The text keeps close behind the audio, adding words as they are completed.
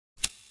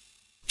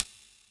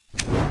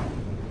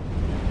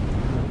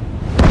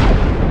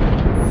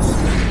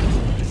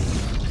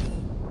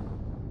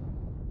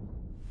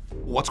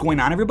What's going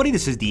on, everybody?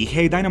 This is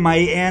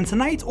dkdynamite, and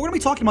tonight we're going to be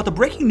talking about the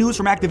breaking news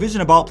from Activision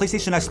about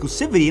PlayStation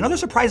Exclusivity, another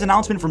surprise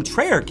announcement from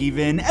Treyarch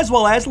even, as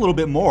well as a little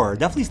bit more.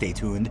 Definitely stay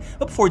tuned.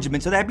 But before we jump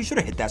into that, be sure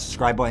to hit that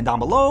subscribe button down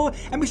below,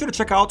 and be sure to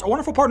check out our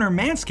wonderful partner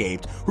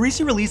Manscaped, who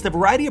recently released a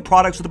variety of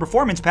products with the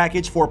Performance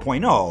Package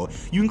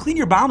 4.0. You can clean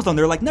your bombs down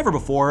there like never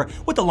before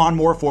with the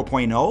Lawnmower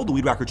 4.0, the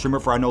Weed Whacker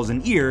Trimmer for our nose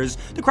and ears,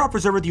 the Crop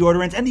Preserver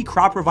Deodorant, and the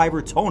Crop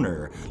Reviver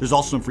Toner. There's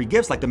also some free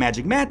gifts like the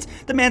Magic Mat,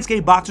 the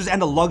Manscaped Boxers,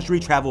 and the Luxury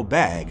Travel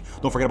Bag.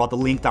 Don't forget about the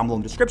link down below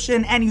in the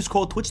description, and use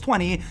code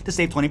TWITCH20 to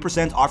save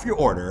 20% off your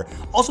order.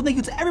 Also, thank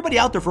you to everybody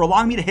out there for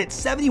allowing me to hit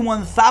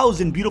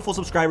 71,000 beautiful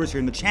subscribers here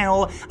in the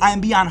channel. I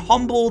am beyond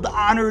humbled,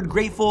 honored,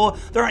 grateful.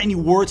 There aren't any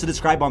words to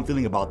describe how I'm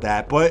feeling about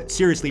that, but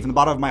seriously, from the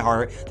bottom of my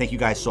heart, thank you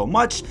guys so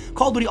much.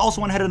 Call of Duty also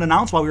went ahead and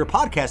announced while we were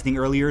podcasting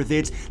earlier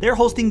that they're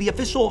hosting the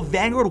official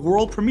Vanguard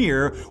World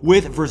Premiere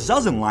with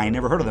Verzuzenline,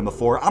 never heard of them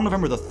before, on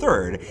November the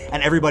 3rd,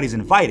 and everybody's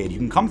invited. You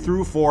can come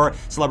through for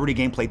celebrity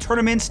gameplay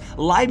tournaments,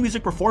 live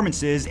music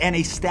performances, and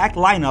a stacked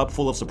lineup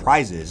full of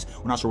surprises.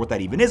 We're not sure what that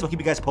even is. We'll keep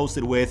you guys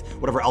posted with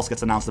whatever else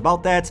gets announced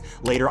about that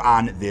later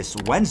on this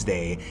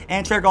Wednesday.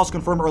 And Treyarch also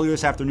confirmed earlier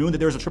this afternoon that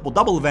there's a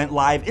triple-double event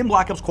live in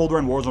Black Ops Cold War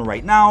and Warzone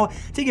right now.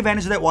 Take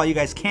advantage of that while you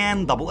guys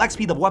can. Double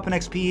XP, double weapon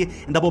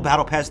XP, and double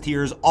battle pass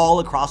tiers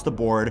all across the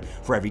board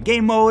for every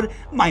game mode,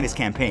 minus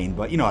campaign,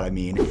 but you know what I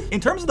mean. In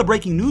terms of the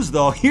breaking news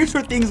though, here's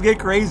where things get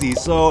crazy.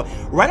 So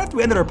right after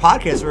we ended our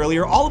podcast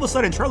earlier, all of a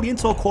sudden Charlie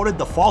Intel quoted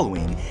the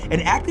following: an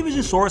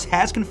Activision source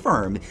has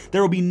confirmed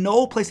there will be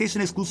no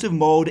PlayStation exclusive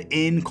mode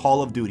in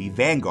Call of Duty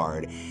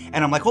Vanguard.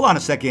 And I'm like, hold on a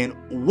second,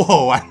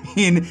 whoa, I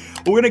mean,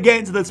 we're gonna get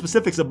into the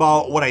specifics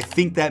about what I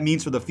think that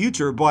means for the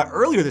future, but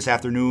earlier this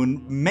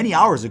afternoon, many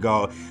hours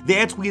ago, they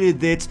had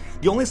tweeted that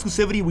the only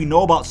exclusivity we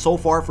know about so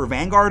far for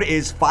Vanguard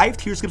is 5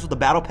 tier skips with the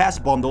Battle Pass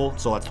bundle,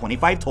 so that's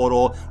 25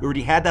 total. We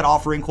already had that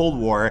offer in Cold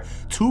War,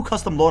 2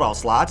 custom loadout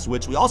slots,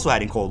 which we also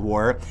had in Cold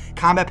War,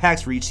 combat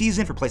packs for each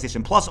season for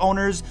PlayStation Plus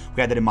owners,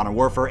 we had that in Modern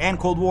Warfare and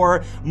Cold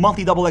War,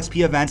 monthly double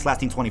XP events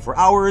lasting 24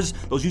 hours,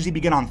 those usually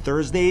begin on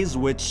Thursdays,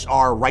 which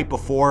are right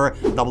before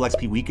double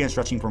XP weekend,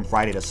 stretching from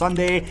Friday to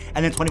Sunday,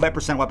 and then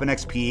 25% weapon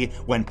XP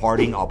when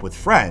partying up with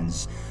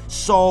friends.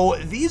 So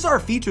these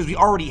are features we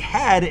already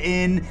had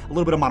in a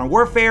little bit of Modern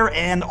Warfare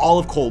and all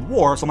of Cold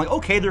War, so I'm like,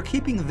 okay, they're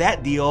keeping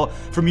that deal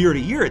from year to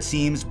year it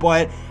seems,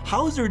 but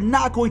how is there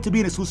not going to be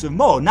an exclusive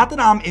mode? Not that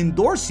I'm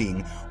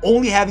endorsing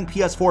only having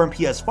PS4 and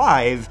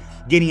PS5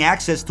 getting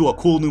access to a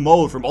cool new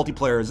mode for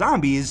multiplayer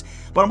zombies,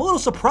 but I'm a little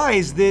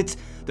surprised that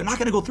they're not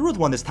going to go through with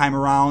one this time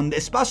around,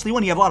 especially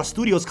when you have a lot of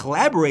studios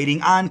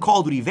collaborating on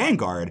Call of Duty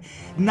Vanguard.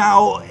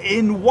 Now,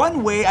 in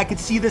one way, I could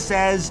see this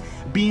as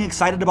being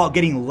excited about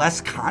getting less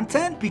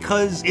content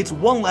because it's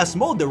one less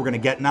mode that we're going to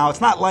get now.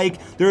 It's not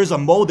like there's a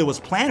mode that was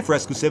planned for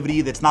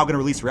exclusivity that's now going to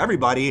release for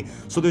everybody,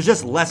 so there's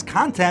just less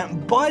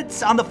content,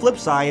 but on the flip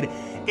side,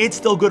 it's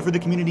still good for the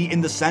community in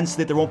the sense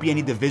that there won't be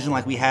any division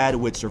like we had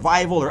with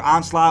Survival or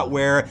Onslaught,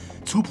 where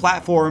 2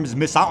 platforms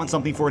miss out on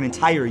something for an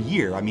entire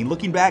year. I mean,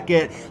 looking back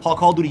at how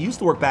Call of Duty used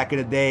to work back in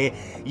the day,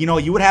 you know,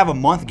 you would have a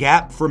month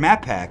gap for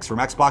map packs from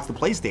Xbox to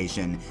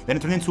PlayStation, then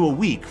it turned into a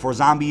week for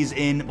zombies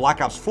in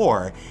Black Ops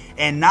 4,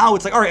 and now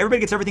it's like, all right, everybody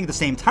gets everything at the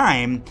same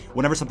time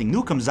whenever something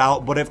new comes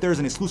out, but if there's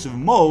an exclusive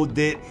mode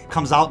that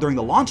comes out during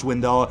the launch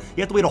window,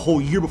 you have to wait a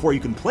whole year before you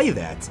can play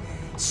that.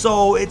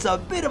 So it's a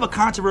bit of a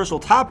controversial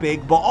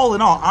topic, but all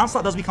in all,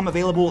 Onslaught does become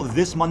available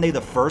this Monday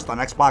the 1st on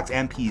Xbox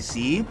and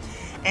PC,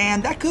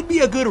 and that could be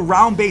a good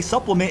round-based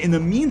supplement in the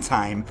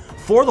meantime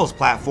for those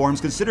platforms,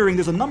 considering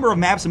there's a number of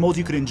maps and modes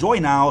you could enjoy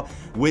now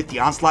with the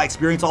Onslaught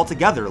experience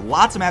altogether.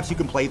 Lots of maps you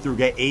can play through,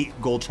 get 8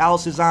 gold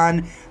chalices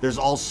on. There's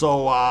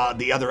also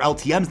the other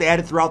LTMs they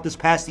added throughout this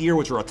past year,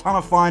 which are a ton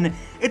of fun.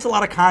 It's a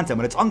lot of content,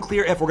 but it's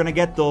unclear if we're going to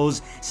get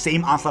those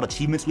same Onslaught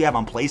achievements we have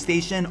on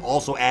PlayStation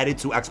also added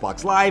to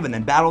Xbox Live and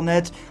then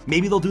Battle.net.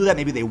 Maybe they'll do that,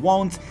 maybe they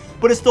won't,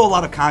 but it's still a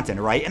lot of content,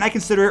 right? And I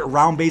consider it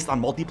round-based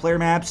on multiplayer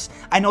maps.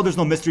 I know there's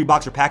no mystery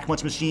box or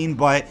pack-a-punch machine,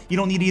 but you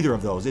don't need either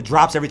of those. It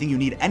drops everything you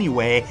need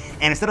anyway,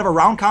 and instead of a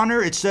round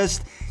counter, it's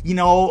just, you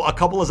know, a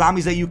couple of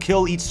zombies that you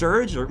kill each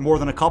surge, or more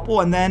than a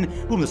couple, and then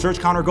boom, the surge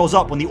counter goes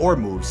up when the orb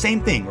moves.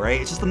 Same thing, right?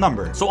 It's just a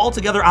number. So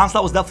altogether,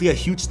 Onslaught was definitely a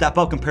huge step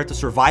up compared to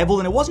Survival,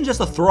 and it wasn't just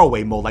a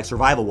throwaway mode like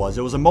Survival was.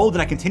 It was a mode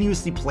that I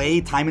continuously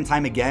played time and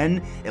time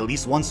again, at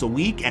least once a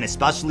week, and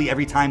especially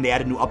every time they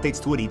added new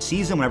updates to it each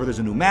season, whenever there's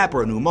a new map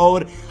or a new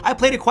mode, I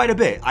played it quite a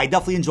bit. I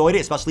definitely enjoyed it,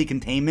 especially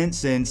Containment,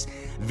 since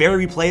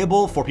very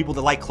replayable for people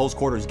that like close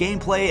quarters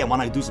gameplay and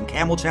want to do some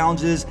camel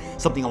challenges,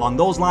 something along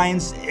those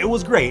lines. It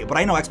was great, but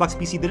I know Xbox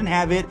PC didn't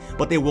have it,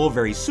 but they will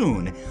very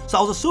soon. So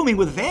I was assuming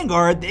with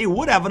Vanguard, they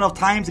would have enough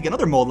time to get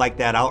another mode like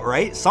that out,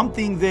 right?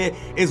 Something that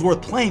is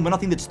worth playing, but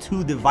nothing that's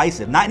too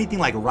divisive, not anything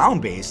like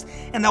round-based,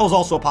 and that was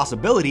also a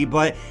possibility,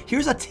 but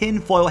here's a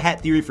tinfoil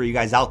hat theory for you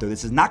guys out there.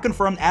 This is not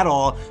confirmed at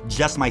all,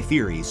 just my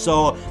theory.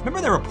 So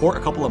remember that report a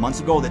couple of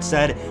months ago that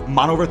said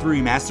Modern Warfare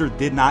 3 Remastered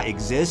did not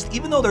exist?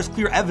 Even though there's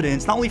clear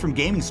evidence, not only from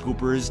gaming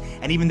scoopers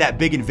and even that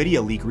big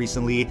NVIDIA leak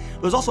recently,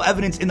 there's also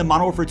evidence in the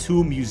Modern Warfare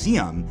 2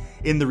 museum,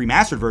 in the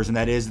remastered version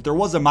that is, that there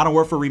was was a Modern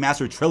Warfare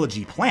Remastered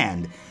trilogy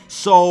planned.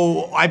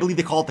 So I believe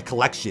they call it the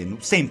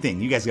collection. Same thing,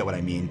 you guys get what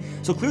I mean.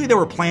 So clearly there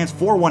were plans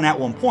for one at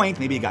one point.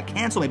 Maybe it got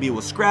canceled, maybe it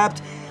was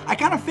scrapped. I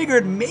kind of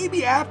figured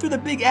maybe after the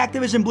big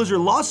Activision Blizzard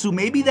lawsuit,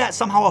 maybe that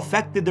somehow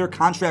affected their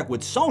contract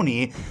with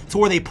Sony to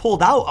where they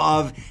pulled out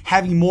of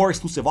having more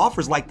exclusive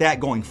offers like that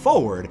going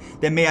forward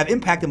that may have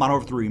impacted Modern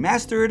Warfare 3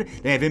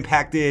 Remastered, they may have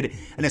impacted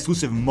an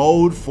exclusive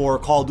mode for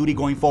Call of Duty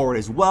going forward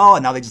as well,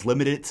 and now they just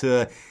limited it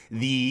to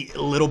the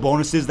little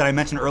bonuses that I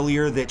mentioned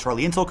earlier that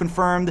Charlie Intel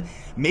confirmed.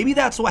 Maybe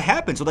that's what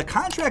happened. So the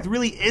contract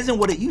really isn't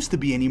what it used to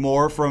be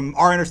anymore from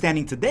our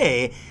understanding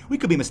today. We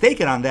could be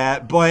mistaken on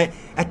that, but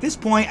at this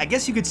point, I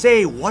guess you could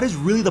say, what is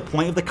really the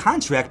point of the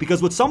contract?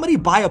 Because would somebody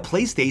buy a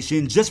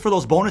PlayStation just for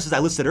those bonuses I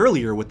listed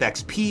earlier with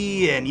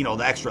XP and, you know,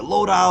 the extra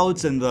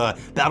loadouts and the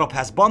Battle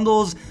Pass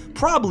bundles?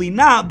 Probably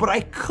not, but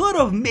I could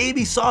have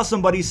maybe saw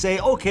somebody say,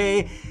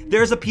 okay,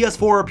 there's a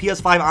PS4 or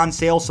PS5 on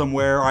sale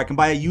somewhere, or I can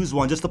buy a used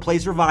one just to play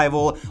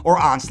Survival or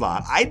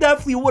Onslaught. I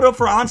definitely would have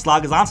for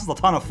Onslaught, because Onslaught's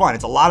a ton of fun.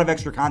 It's a lot of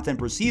extra content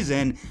per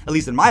season, at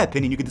least in my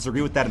opinion. You can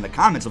disagree with that in the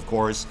comments, of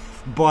course.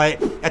 But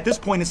at this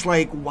point, it's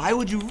like, why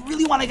would you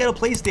really want to get a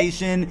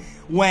PlayStation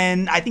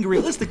when I think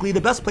realistically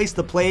the best place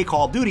to play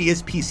Call of Duty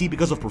is PC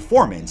because of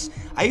performance?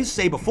 I used to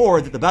say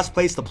before that the best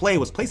place to play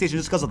was PlayStation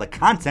just because of the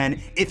content,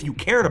 if you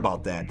cared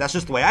about that. That's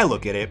just the way I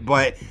look at it.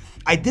 But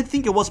I did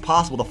think it was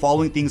possible the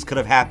following things could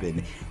have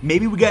happened.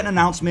 Maybe we get an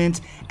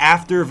announcement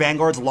after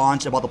Vanguard's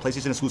launch about the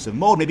PlayStation exclusive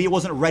mode. Maybe it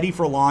wasn't ready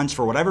for launch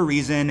for whatever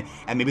reason,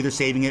 and maybe they're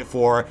saving it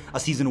for a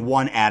Season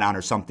 1 add-on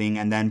or something,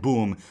 and then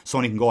boom,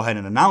 Sony can go ahead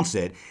and announce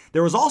it.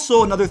 There was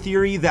also another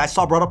theory that I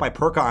saw brought up by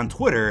Perka on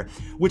Twitter,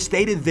 which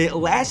stated that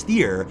last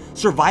year,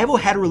 Survival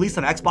had released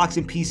on Xbox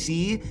and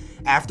PC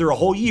after a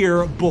whole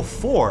year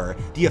before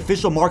the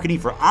official marketing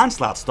for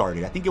Onslaught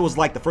started. I think it was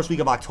like the first week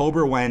of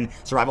October when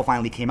Survival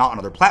finally came out on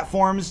other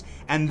platforms,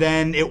 and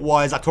then it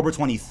was October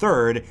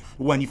 23rd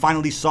when you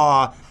finally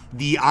saw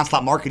the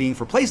Onslaught marketing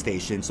for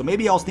PlayStation. So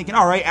maybe I was thinking,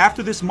 all right,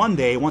 after this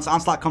Monday, once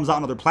Onslaught comes out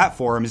on other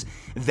platforms,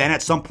 then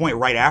at some point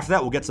right after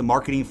that, we'll get some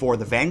marketing for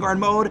the Vanguard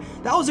mode.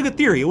 That was a good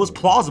theory. It was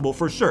plausible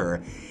for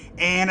sure.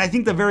 And I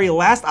think the very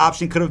last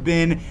option could have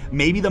been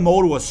maybe the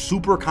mode was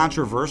super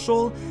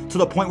controversial to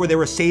the point where they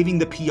were saving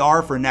the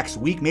PR for next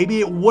week.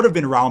 Maybe it would have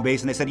been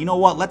round-based and they said, you know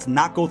what, let's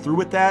not go through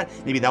with that.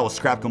 Maybe that was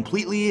scrapped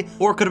completely.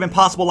 Or it could have been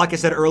possible, like I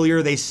said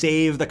earlier, they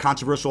saved the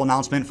controversial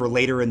announcement for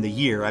later in the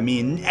year. I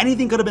mean,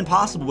 anything could have been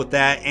possible with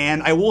that.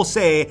 And I will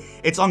say,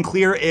 it's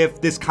unclear if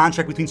this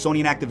contract between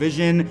Sony and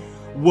Activision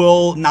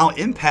will now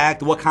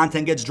impact what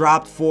content gets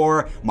dropped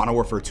for Modern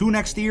Warfare 2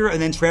 next year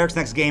and then Treyarch's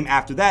next game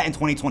after that in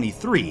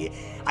 2023.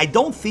 I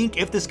don't think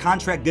if this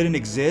contract didn't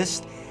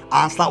exist,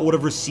 Onslaught would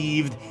have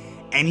received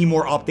any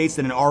more updates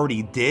than it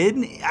already did.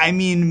 I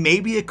mean,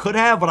 maybe it could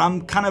have, but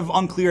I'm kind of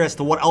unclear as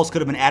to what else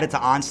could have been added to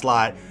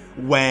Onslaught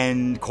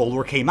when Cold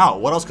War came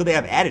out. What else could they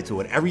have added to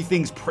it?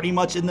 Everything's pretty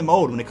much in the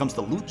mode when it comes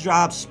to loot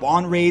drops,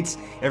 spawn rates,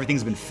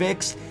 everything's been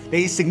fixed.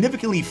 They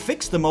significantly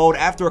fixed the mode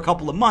after a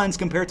couple of months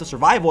compared to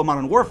Survival and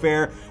Modern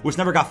Warfare, which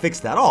never got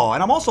fixed at all.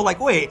 And I'm also like,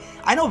 wait,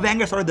 I know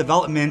Vanguard started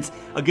development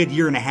a good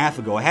year and a half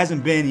ago. It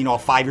hasn't been, you know, a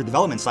 5-year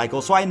development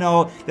cycle, so I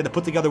know that they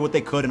put together what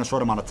they could in a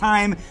short amount of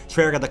time.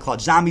 Treyarch got to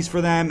clutch zombies for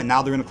them, and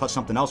now they're going to clutch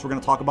something else we're going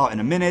to talk about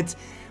in a minute.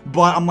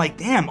 But I'm like,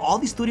 damn, all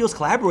these studios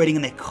collaborating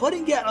and they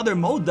couldn't get another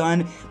mode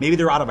done. Maybe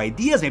they're out of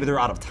ideas, maybe they're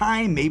out of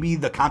time, maybe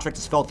the contract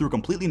just fell through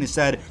completely and they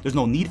said there's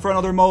no need for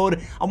another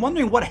mode. I'm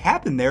wondering what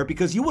happened there,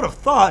 because you would have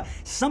thought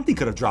something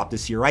could have dropped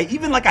this year, right?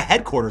 Even like a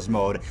headquarters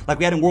mode like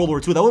we had in World War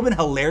II. That would have been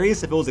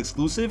hilarious if it was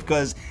exclusive,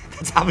 because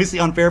that's obviously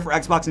unfair for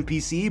Xbox and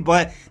PC,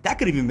 but that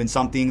could have even been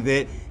something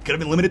that could have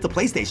been limited to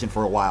PlayStation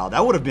for a while.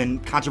 That would have been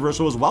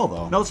controversial as well,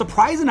 though. Now, the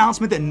surprise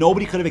announcement that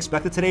nobody could have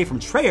expected today from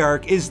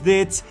Treyarch is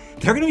that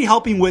they're going to be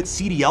helping with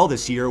CDL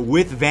this year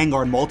with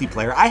Vanguard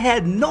multiplayer. I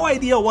had no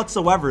idea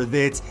whatsoever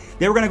that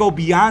they were going to go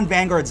beyond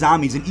Vanguard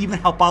Zombies and even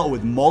help out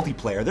with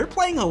multiplayer. They're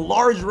playing a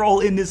large role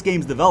in this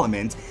game's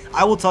development,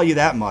 I will tell you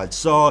that much.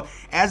 So,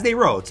 as they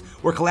wrote,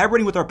 we're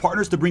collaborating with our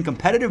partners to bring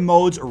competitive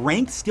modes,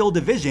 ranked skill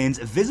divisions,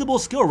 visible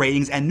skill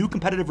ratings, and new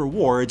competitive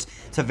rewards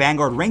to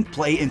Vanguard ranked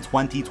play in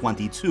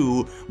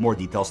 2022. More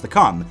details to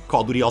come.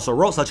 Call of Duty also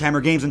wrote,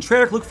 Sledgehammer Games and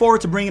Treyarch look forward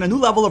to bringing a new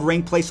level of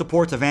ranked play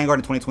support to Vanguard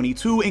in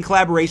 2022 in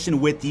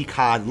collaboration with the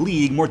COD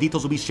League. More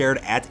details will be shared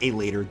at a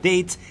later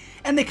date.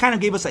 And they kind of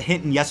gave us a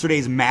hint in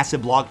yesterday's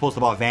massive blog post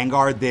about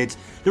Vanguard that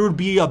there would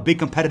be a big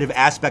competitive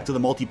aspect to the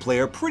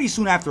multiplayer pretty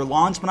soon after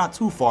launch, but not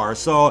too far.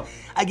 So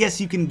I guess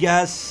you can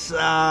guess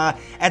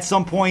at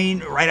some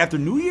point right after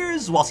New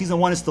Year's, while Season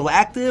 1 is still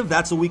active.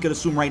 That's what we could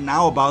assume right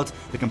now about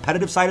the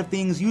competitive side of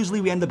things. Usually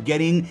we end up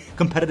getting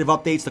competitive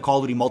updates to Call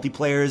of Duty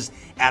multiplayers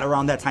at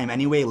around that time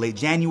anyway, late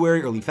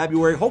January, early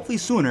February, hopefully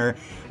sooner.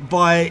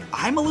 But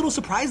I'm a little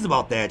surprised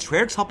about that.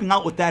 Treyarch's helping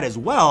out with that as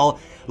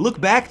well.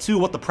 Look back to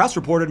what the press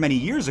reported many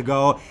years ago.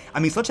 ago. I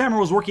mean, Sledgehammer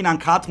was working on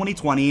COD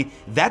 2020.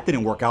 That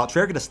didn't work out.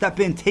 Treyarch had to step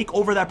in, take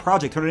over that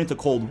project, turn it into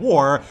Cold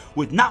War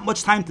with not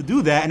much time to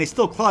do that, and they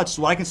still clutched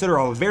what I consider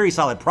a very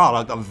solid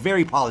product, a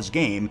very polished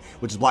game,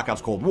 which is Black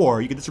Ops Cold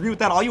War. You can disagree with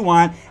that all you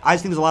want. I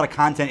just think there's a lot of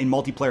content in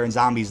multiplayer and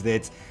zombies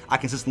that I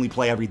consistently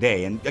play every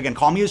day. And again,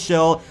 call me a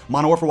shill.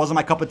 Modern Warfare wasn't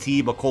my cup of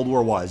tea, but Cold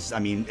War was. I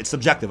mean, it's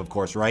subjective, of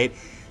course, right?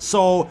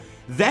 So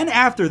then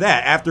after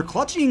that, after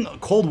clutching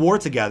Cold War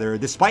together,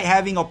 despite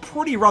having a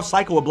pretty rough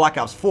cycle with Black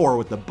Ops 4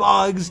 with the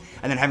bugs,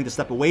 and then having to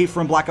step away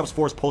from Black Ops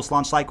 4's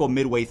post-launch cycle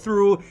midway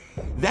through,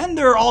 then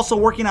they're also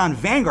working on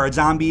Vanguard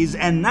zombies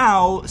and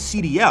now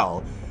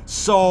CDL.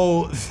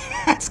 So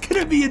that's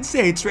gonna be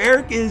insane.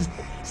 Treyarch is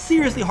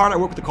seriously hard at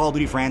work with the Call of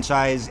Duty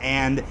franchise,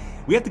 and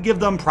we have to give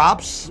them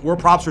props where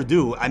props are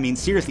due. I mean,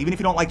 seriously, even if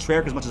you don't like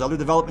Treyarch as much as other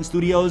development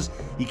studios,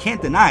 you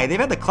can't deny they've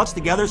had to clutch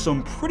together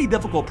some pretty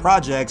difficult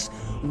projects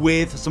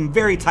with some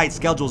very tight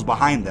schedules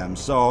behind them.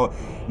 So,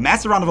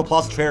 massive round of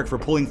applause to Treyarch for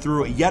pulling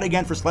through yet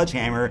again for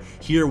Sledgehammer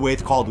here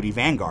with Call of Duty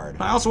Vanguard.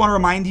 I also want to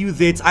remind you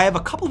that I have a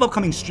couple of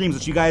upcoming streams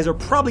which you guys are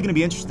probably going to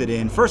be interested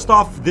in. First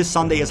off, this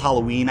Sunday is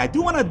Halloween. I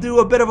do want to do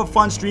a bit of a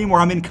fun stream where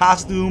I'm in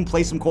costume,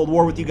 play some Cold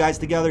War with you guys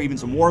together, even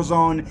some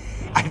Warzone.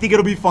 I think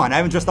it'll be fun. I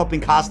haven't dressed up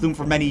in costume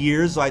for many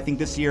years, so I think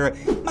this year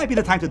might be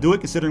the time to do it,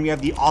 considering we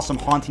have the awesome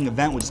Haunting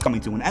event, which is coming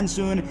to an end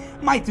soon.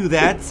 Might do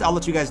that. I'll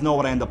let you guys know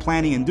what I end up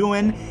planning and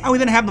doing. And we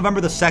then have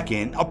November the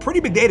 2nd, a pretty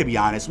big day to be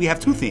honest. We have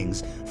two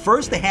things.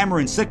 First, the Hammer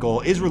and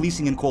Sickle is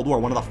releasing in Cold War,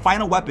 one of the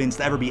final weapons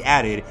to ever be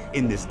added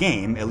in this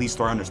game, at least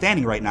to our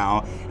understanding right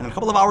now. And a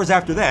couple of hours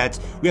after that,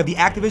 we have the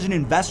Activision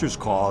Investors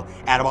Call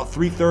at about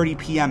 3:30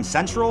 p.m.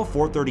 Central,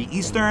 4:30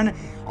 Eastern.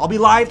 I'll be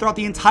live throughout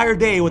the entire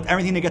day with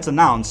everything that gets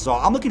announced, so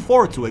I'm looking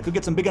forward to it. Could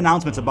get some big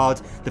announcements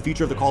about the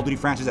future of the Call of Duty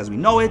franchise as we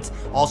know it.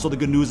 Also, the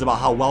good news about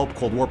how well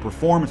Cold War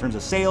performed in terms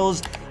of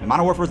sales. And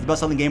Modern Warfare was the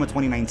best-selling game of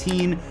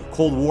 2019.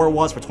 Cold War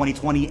was for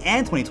 2020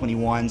 and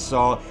 2021,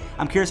 so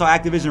I'm curious how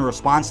Activision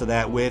responds to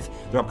that with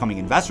their upcoming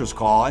Investors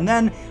Call. And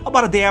then,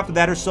 about a day after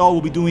that or so,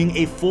 we'll be doing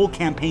a full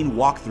campaign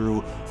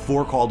walkthrough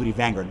for Call of Duty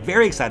Vanguard.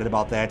 Very excited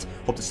about that.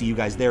 Hope to see you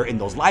guys there in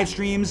those live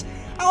streams.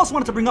 I also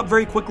wanted to bring up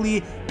very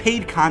quickly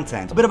paid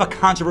content. A bit of a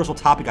controversial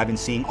topic I've been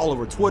seeing all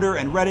over Twitter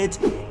and Reddit.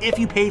 If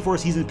you paid for a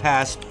season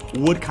pass,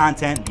 would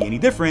content be any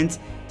different?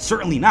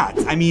 Certainly not.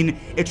 I mean,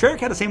 if Treyarch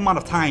had the same amount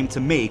of time to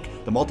make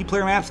the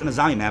multiplayer maps and the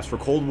zombie maps for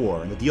Cold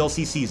War and the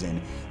DLC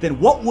season, then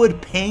what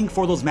would paying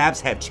for those maps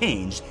have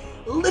changed?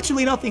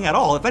 Literally nothing at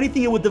all. If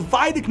anything, it would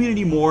divide the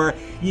community more,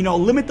 you know,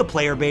 limit the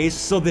player base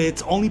so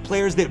that only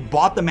players that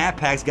bought the map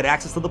packs get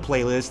access to the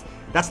playlist.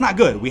 That's not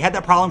good. We had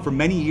that problem for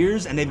many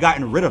years, and they've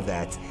gotten rid of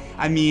that.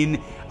 I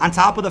mean, on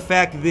top of the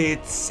fact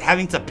that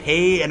having to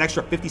pay an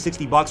extra 50,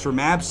 60 bucks for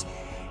maps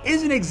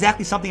isn't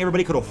exactly something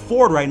everybody could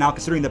afford right now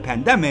considering the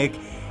pandemic,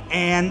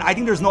 and I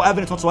think there's no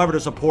evidence whatsoever to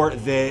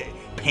support that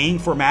paying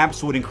for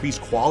maps would increase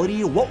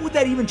quality. What would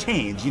that even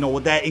change? You know,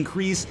 would that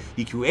increase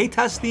the QA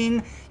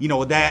testing? You know,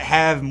 would that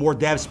have more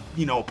devs,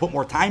 you know, put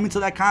more time into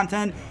that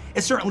content?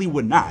 It certainly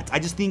would not. I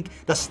just think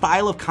the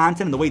style of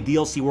content and the way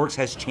DLC works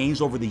has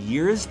changed over the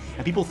years,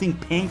 and people think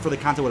paying for the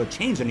content would have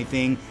changed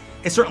anything.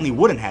 It certainly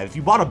wouldn't have. If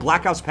you bought a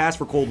Black Ops Pass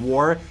for Cold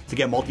War to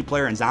get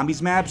multiplayer and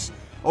zombies maps,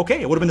 okay,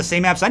 it would have been the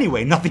same maps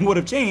anyway. Nothing would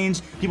have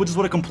changed. People just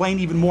would have complained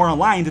even more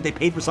online that they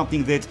paid for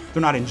something that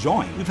they're not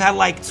enjoying. We've had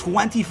like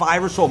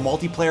 25 or so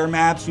multiplayer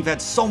maps. We've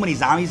had so many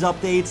zombies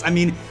updates. I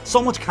mean,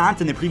 so much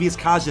content that previous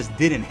CODs just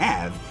didn't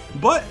have.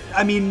 But,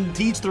 I mean,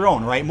 to each their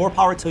own, right? More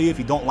power to you if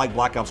you don't like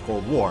Black Ops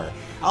Cold War.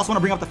 I also want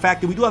to bring up the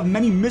fact that we do have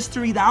many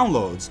mystery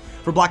downloads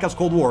for Black Ops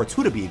Cold War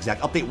 2 to be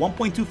exact. Update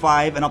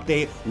 1.25 and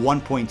update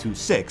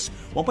 1.26.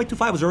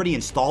 1.25 was already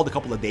installed a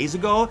couple of days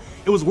ago.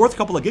 It was worth a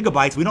couple of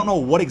gigabytes. We don't know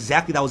what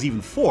exactly that was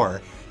even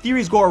for.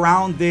 Theories go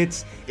around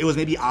that it was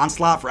maybe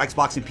Onslaught for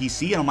Xbox and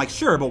PC, and I'm like,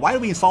 sure, but why did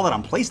we install that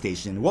on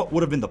PlayStation? What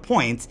would have been the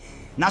point?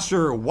 Not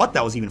sure what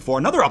that was even for.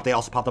 Another update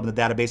also popped up in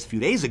the database a few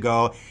days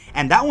ago,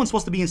 and that one's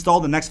supposed to be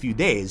installed in the next few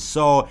days.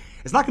 So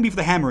it's not going to be for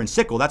the Hammer and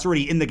Sickle. That's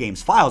already in the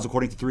game's files,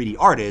 according to 3D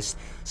Artist.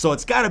 So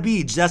it's got to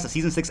be just a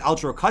Season 6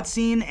 outro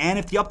cutscene, and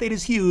if the update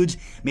is huge,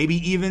 maybe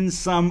even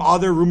some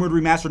other rumored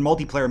remastered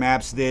multiplayer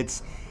maps that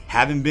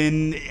haven't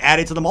been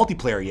added to the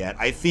multiplayer yet.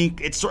 I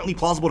think it's certainly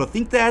plausible to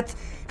think that.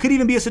 Could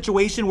even be a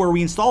situation where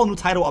we install a new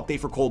title update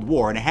for Cold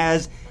War, and it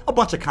has a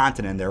bunch of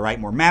content in there, right?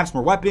 More maps,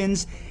 more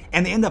weapons,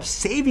 and they end up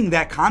saving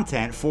that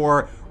content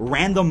for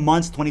random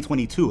months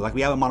 2022, like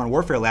we had in Modern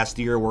Warfare last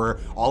year, where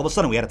all of a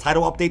sudden we had a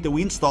title update that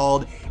we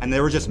installed, and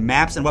there were just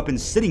maps and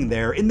weapons sitting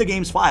there in the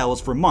game's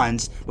files for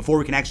months before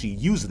we can actually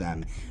use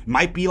them.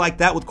 Might be like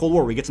that with Cold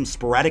War. We get some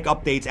sporadic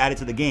updates added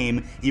to the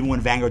game, even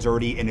when Vanguard's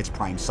already in its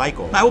prime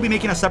cycle. I will be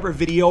making a separate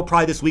video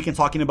probably this weekend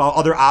talking about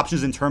other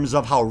options in terms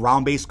of how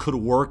round-based could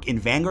work in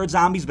Vanguard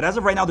Zombies, zombies, but as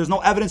of right now, there's no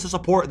evidence to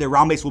support their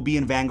round base will be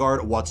in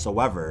Vanguard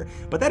whatsoever.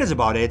 But that is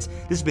about it.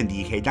 This has been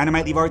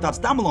dkdynamite. Leave all your thoughts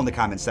down below in the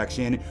comment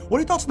section. What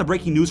are your thoughts on the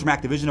breaking news from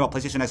Activision about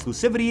PlayStation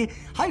exclusivity?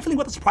 How are you feeling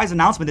about the surprise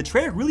announcement that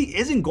Treyarch really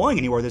isn't going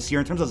anywhere this year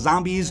in terms of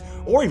zombies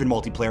or even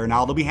multiplayer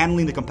now? They'll be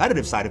handling the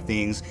competitive side of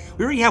things.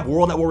 We already have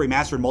World at War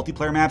Remastered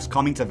multiplayer maps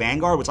coming to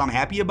Vanguard, which I'm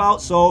happy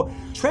about, so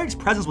Treyarch's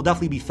presence will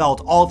definitely be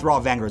felt all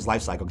throughout Vanguard's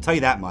lifecycle, I can tell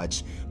you that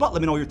much. But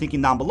let me know what you're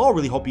thinking down below.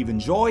 Really hope you've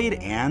enjoyed,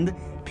 and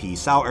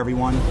peace out,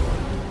 everyone.